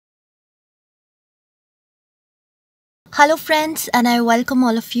Hello friends, and I welcome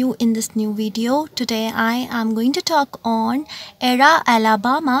all of you in this new video. Today I am going to talk on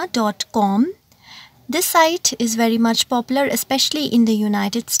Eraalabama.com. This site is very much popular, especially in the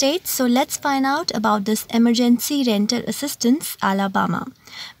United States. So let's find out about this emergency rental assistance Alabama.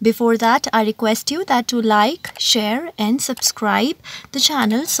 Before that, I request you that to like, share and subscribe the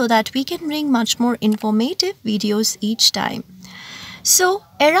channel so that we can bring much more informative videos each time. So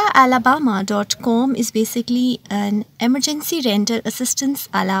Eraalabama.com is basically an emergency rental assistance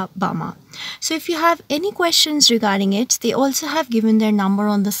Alabama. So if you have any questions regarding it, they also have given their number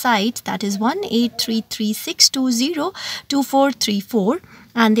on the site, that is 1-833-620-2434,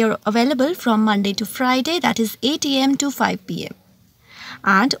 and they are available from Monday to Friday, that is 8 a.m. to 5 p.m.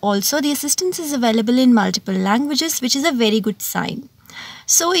 And also the assistance is available in multiple languages, which is a very good sign.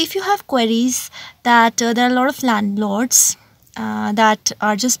 So if you have queries that there are a lot of landlords that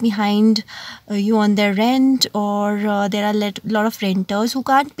are just behind you on their rent, or there are a lot of renters who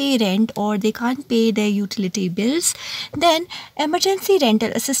can't pay rent or they can't pay their utility bills, then Emergency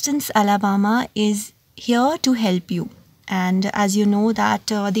Rental Assistance Alabama is here to help you. And as you know that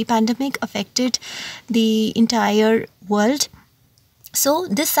the pandemic affected the entire world, so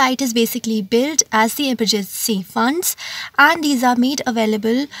this site is basically built as the emergency funds, and these are made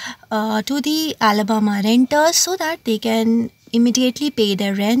available to the Alabama renters so that they can immediately pay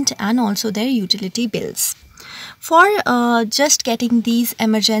their rent and also their utility bills. For just getting these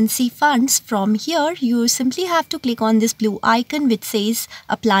emergency funds from here, you simply have to click on this blue icon which says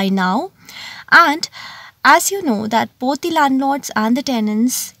apply now. And as you know that both the landlords and the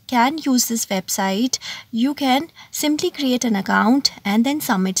tenants can use this website, you can simply create an account and then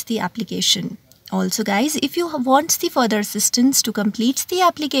submit the application. Also guys, if you want the further assistance to complete the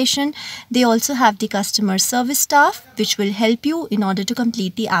application, they also have the customer service staff which will help you in order to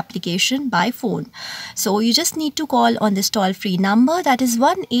complete the application by phone. So you just need to call on this toll-free number, that is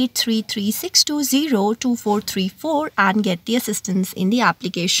 1-833-620-2434, and get the assistance in the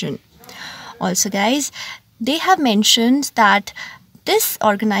application. Also guys, they have mentioned that this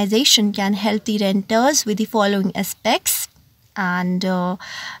organization can help the renters with the following aspects. And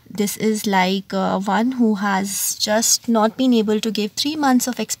this is like one who has just not been able to give 3 months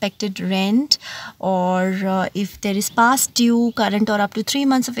of expected rent, or if there is past due, current or up to 3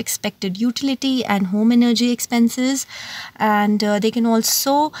 months of expected utility and home energy expenses. And they can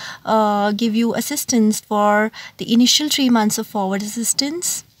also give you assistance for the initial 3 months of forward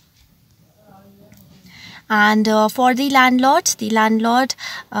assistance. And for the landlord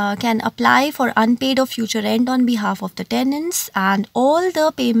can apply for unpaid or future rent on behalf of the tenants, and all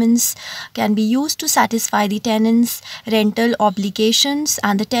the payments can be used to satisfy the tenants' rental obligations,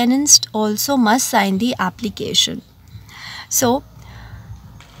 and the tenants also must sign the application. So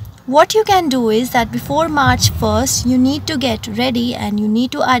what you can do is that before March 1st, you need to get ready and you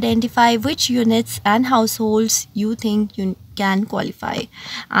need to identify which units and households you think you can qualify,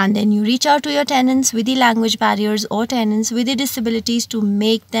 and then you reach out to your tenants with the language barriers or tenants with the disabilities to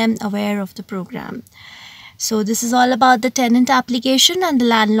make them aware of the program. So this is all about the tenant application and the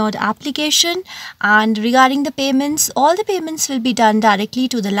landlord application. And regarding the payments, all the payments will be done directly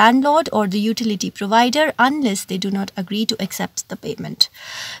to the landlord or the utility provider unless they do not agree to accept the payment.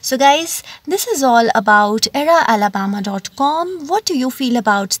 So guys, this is all about Eraalabama.com. What do you feel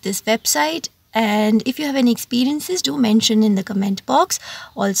about this website? And if you have any experiences, do mention in the comment box.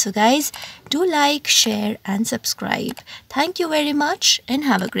 Also guys, do like, share and subscribe. Thank you very much and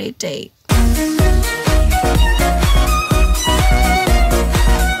have a great day.